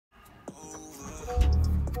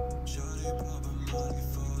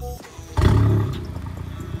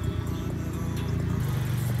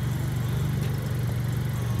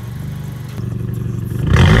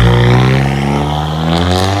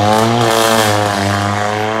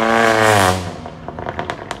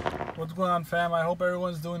fam? I hope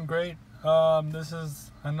everyone's doing great. This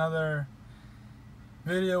is another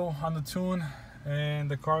video on the tune,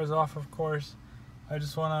 and the car is off, of course. I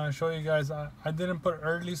just want to show you guys, I didn't put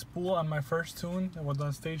early spool on my first tune. It was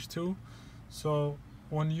on stage 2. So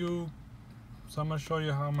I'm going to show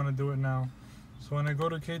you how I'm going to do it now. So when I go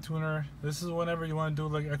to Ktuner, this is whenever you want to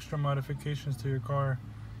do like extra modifications to your car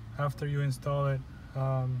after you install it.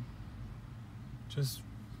 Just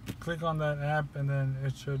click on that app and then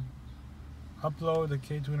it should upload. The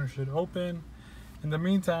Ktuner should open. In the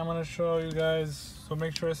meantime, I'm going to show you guys, so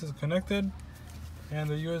make sure this is connected and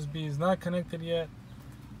the USB is not connected yet,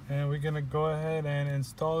 and we're going to go ahead and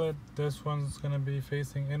install it. This one's going to be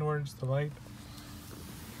facing inwards. The light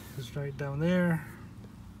is right down there.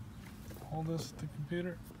 Hold this, the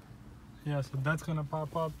computer. Yeah, so that's going to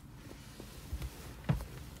pop up.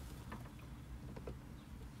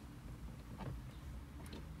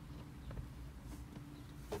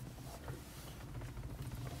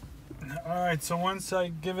 Alright, so once I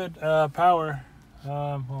give it power,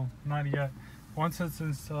 well, not yet. Once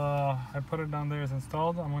it's I put it down there, it's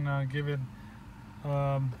installed, I'm gonna give it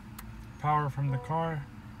power from the car.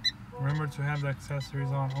 Remember to have the accessories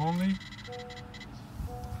on only.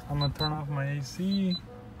 I'm gonna turn off my AC,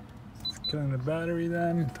 get in the battery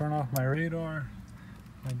then, turn off my radar,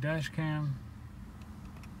 my dash cam.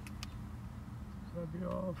 That'll be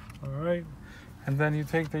off. Alright, and then you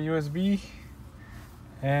take the USB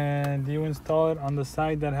and you install it on the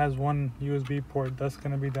side that has one USB port. That's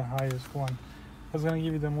going to be the highest one. That's going to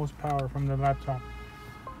give you the most power from the laptop.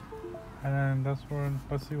 And then that's where,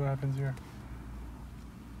 let's see what happens here.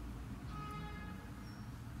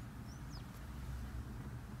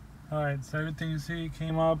 Alright, so everything you see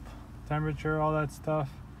came up, temperature, all that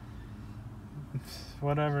stuff. It's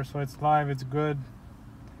whatever, so it's live, it's good.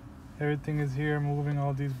 Everything is here, moving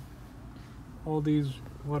all these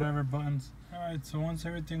whatever buttons. Alright, so once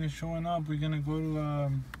everything is showing up, we're gonna go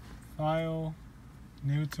to File,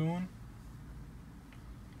 New Tune,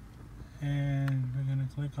 and we're gonna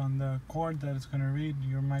click on the chord that it's gonna read.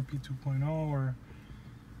 Your might be 2.0 or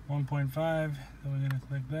 1.5. Then we're gonna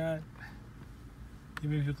click that.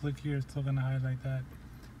 Even if you click here, it's still gonna highlight that.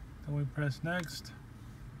 Then we press next,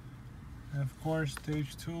 and of course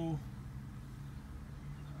stage 2,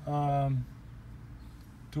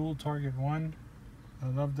 dual target 1. I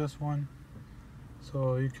love this one.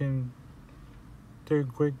 So you can take a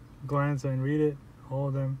quick glance and read it, all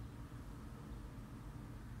of them.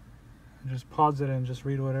 And just pause it and just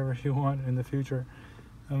read whatever you want in the future.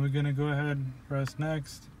 And we're gonna go ahead and press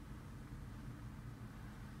next.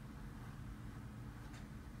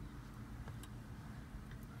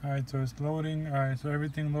 Alright, so it's loading. Alright, so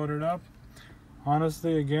everything loaded up.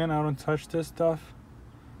 Honestly, again, I don't touch this stuff.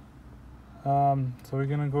 So we're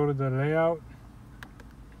gonna go to the layout.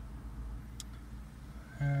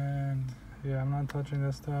 And yeah, I'm not touching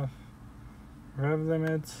this stuff. Rev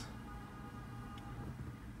limits,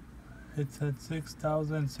 it's at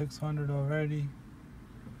 6,600 already.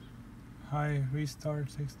 High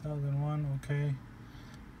restart 6,001. Okay.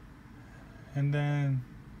 And then,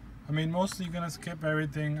 I mean, mostly you're gonna skip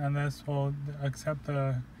everything unless, well, except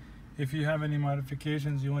if you have any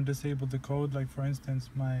modifications, you want to disable the code. Like for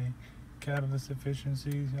instance, my catalyst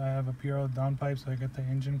efficiency, I have a PRL downpipe, so I get the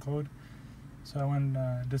engine code. So I went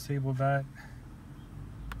disable that,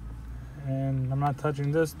 and I'm not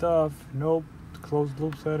touching this stuff. Nope. Closed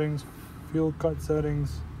loop settings, fuel cut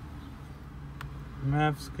settings,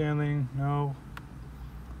 map scaling, no.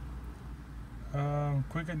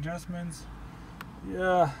 Quick adjustments,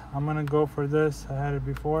 yeah, I'm gonna go for this. I had it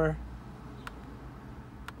before.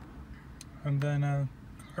 And then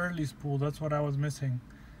early spool, that's what I was missing.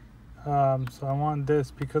 So I want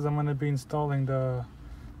this because I'm gonna be installing the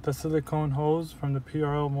silicone hose from the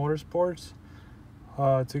motorsports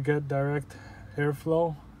to get direct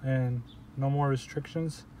airflow and no more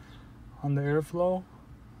restrictions on the airflow.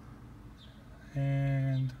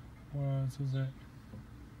 And what else is it?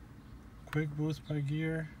 Quick boost by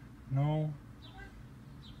gear, no.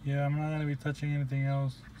 Yeah, I'm not gonna be touching anything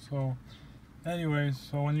else. So anyways,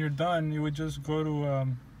 so when you're done, you would just go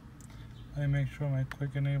to let me make sure my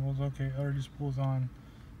quick enables. Okay, early spool's on.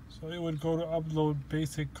 So it would go to upload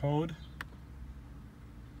basic code,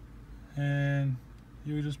 and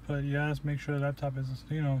you would just put yes, make sure the laptop is,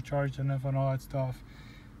 you know, charged enough and all that stuff.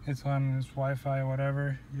 It's on its Wi-Fi,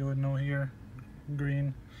 whatever, you would know here,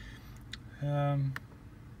 green.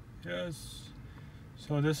 Yes.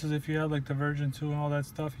 So this is if you have like the version 2 and all that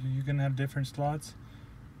stuff, you can have different slots,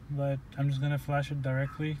 but I'm just gonna flash it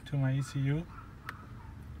directly to my ECU.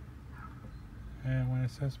 And when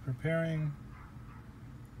it says preparing,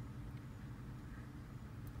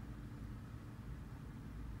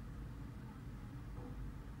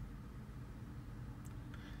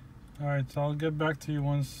 Alright, so I'll get back to you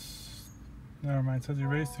once. Never mind, it says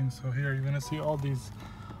erasing. So here you're gonna see all these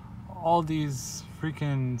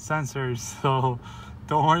freaking sensors. So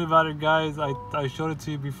don't worry about it, guys. I showed it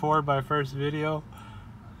to you before by first video.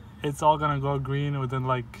 It's all gonna go green within,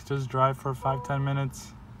 like, just drive for 5-10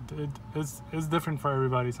 minutes. It's different for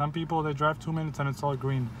everybody. Some people, they drive 2 minutes and it's all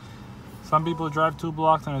green. Some people drive 2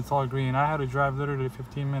 blocks and it's all green. I had to drive literally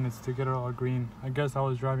 15 minutes to get it all green. I guess I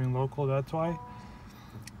was driving local, that's why.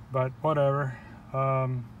 But whatever.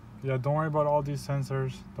 Yeah, don't worry about all these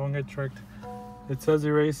sensors. Don't get tricked. It says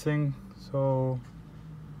erasing, so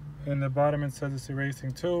in the bottom it says it's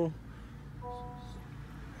erasing too.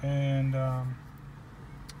 And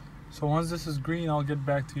so once this is green, I'll get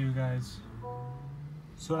back to you guys.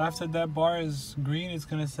 So after that bar is green, it's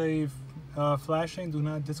gonna say flashing, do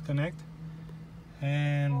not disconnect.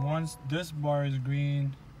 And once this bar is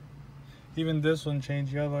green, even this one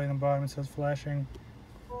changed yellow in the bottom, it says flashing.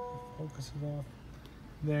 Focus is off.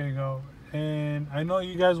 There you go. And I know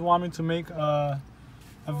you guys want me to make a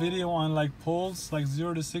video on like pulls, like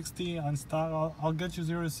 0 to 60 on stock. I'll get you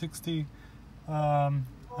 0 to 60 on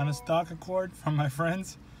a stock Accord from my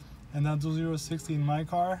friends, and I'll do 0 to 60 in my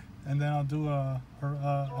car, and then I'll do a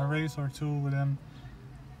race or two with them,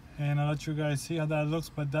 and I'll let you guys see how that looks.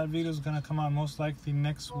 But that video is gonna come out most likely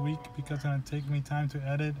next week, because it's gonna take me time to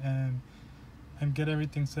edit and get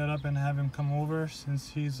everything set up and have him come over, since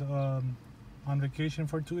he's on vacation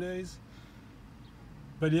for 2 days.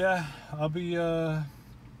 But yeah, I'll be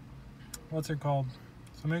what's it called?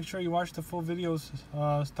 So make sure you watch the full videos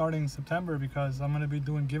starting September, because I'm gonna be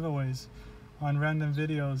doing giveaways on random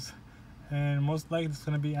videos, and most likely it's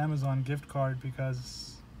gonna be Amazon gift card,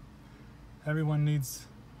 because everyone needs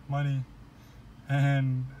money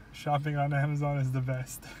and shopping on Amazon is the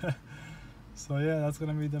best. So yeah, that's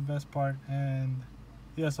gonna be the best part. And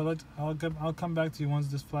yeah, so I'll come back to you once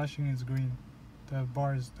this flashing is green, the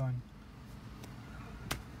bar is done.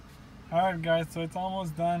 Alright guys, so it's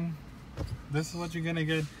almost done. This is what you're gonna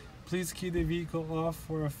get. Please keep the vehicle off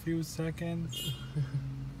for a few seconds.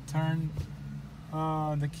 Turn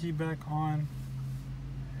the key back on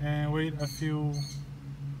and wait a few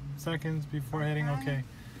seconds before hitting OK.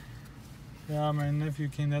 Yeah, my nephew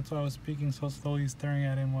came, that's why I was speaking so slowly, staring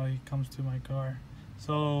at him while he comes to my car.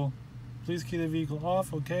 So please keep the vehicle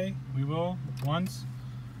off. Okay, we will once,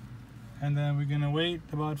 and then we're gonna wait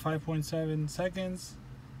about 5.7 seconds.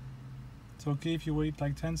 It's okay if you wait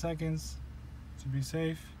like 10 seconds to be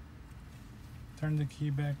safe. Turn the key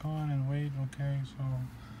back on and wait. Okay, so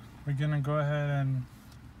we're gonna go ahead and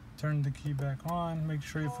turn the key back on. Make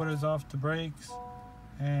sure your foot is off the brakes,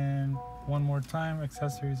 and one more time,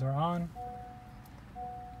 accessories are on.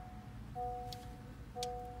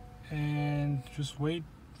 And just wait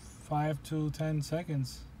 5 to 10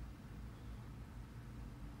 seconds.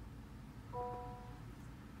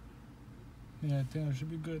 Yeah, I think that should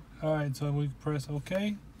be good. Alright, so we press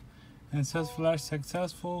OK, and it says flash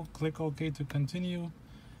successful. Click OK to continue.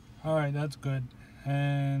 Alright, that's good.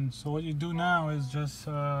 And so what you do now is just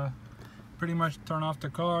pretty much turn off the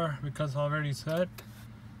car, because it's already set.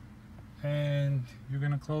 And you're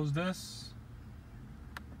gonna close this,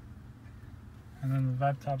 and then the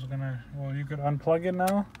laptop's gonna, well, you could unplug it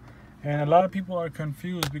now. And a lot of people are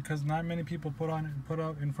confused, because not many people put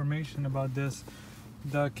out information about this.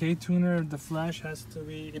 The Ktuner, the flash has to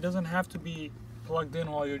be, it doesn't have to be plugged in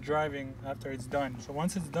while you're driving after it's done. So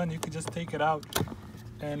once it's done, you could just take it out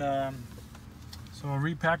and so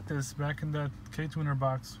repack this back in the Ktuner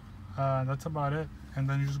box. That's about it. And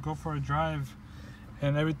then you just go for a drive,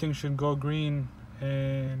 and everything should go green.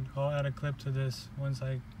 And I'll add a clip to this once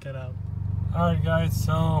I get out. Alright guys,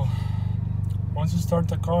 so once you start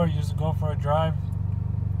the car, you just go for a drive.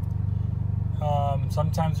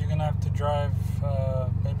 Sometimes you're gonna have to drive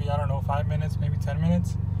maybe, I don't know, 5 minutes, maybe 10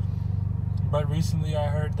 minutes. But recently I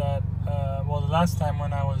heard that, well, the last time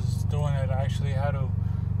when I was doing it, I actually had to,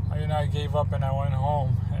 I gave up and I went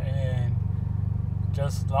home and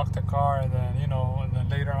just locked the car, and then, and then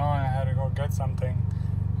later on I had to go get something,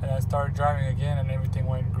 and I started driving again, and everything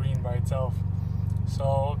went green by itself.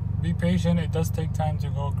 So be patient, it does take time to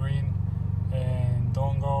go green, and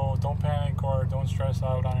don't panic or don't stress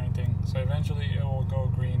out on anything. So eventually it will go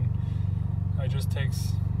green. It just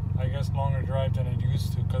takes, I guess, longer drive than it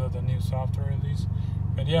used to because of the new software release.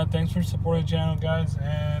 But yeah, thanks for supporting the channel, guys,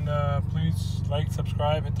 and please like,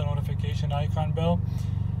 subscribe, hit the notification icon bell,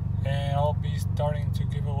 and I'll be starting to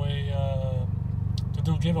give away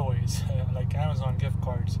do giveaways like Amazon gift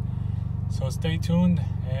cards. So stay tuned,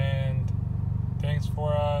 and thanks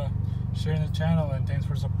for sharing the channel, and thanks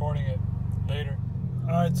for supporting it. Later.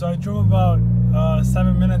 Alright, so I drove about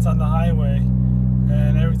 7 minutes on the highway,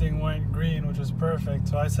 and everything went green, which was perfect.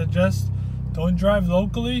 So I suggest don't drive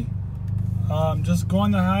locally. Just go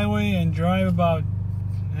on the highway and drive about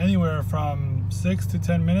anywhere from 6 to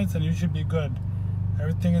 10 minutes and you should be good.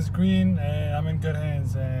 Everything is green and I'm in good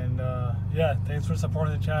hands. And yeah, thanks for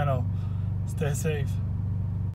supporting the channel. Stay safe.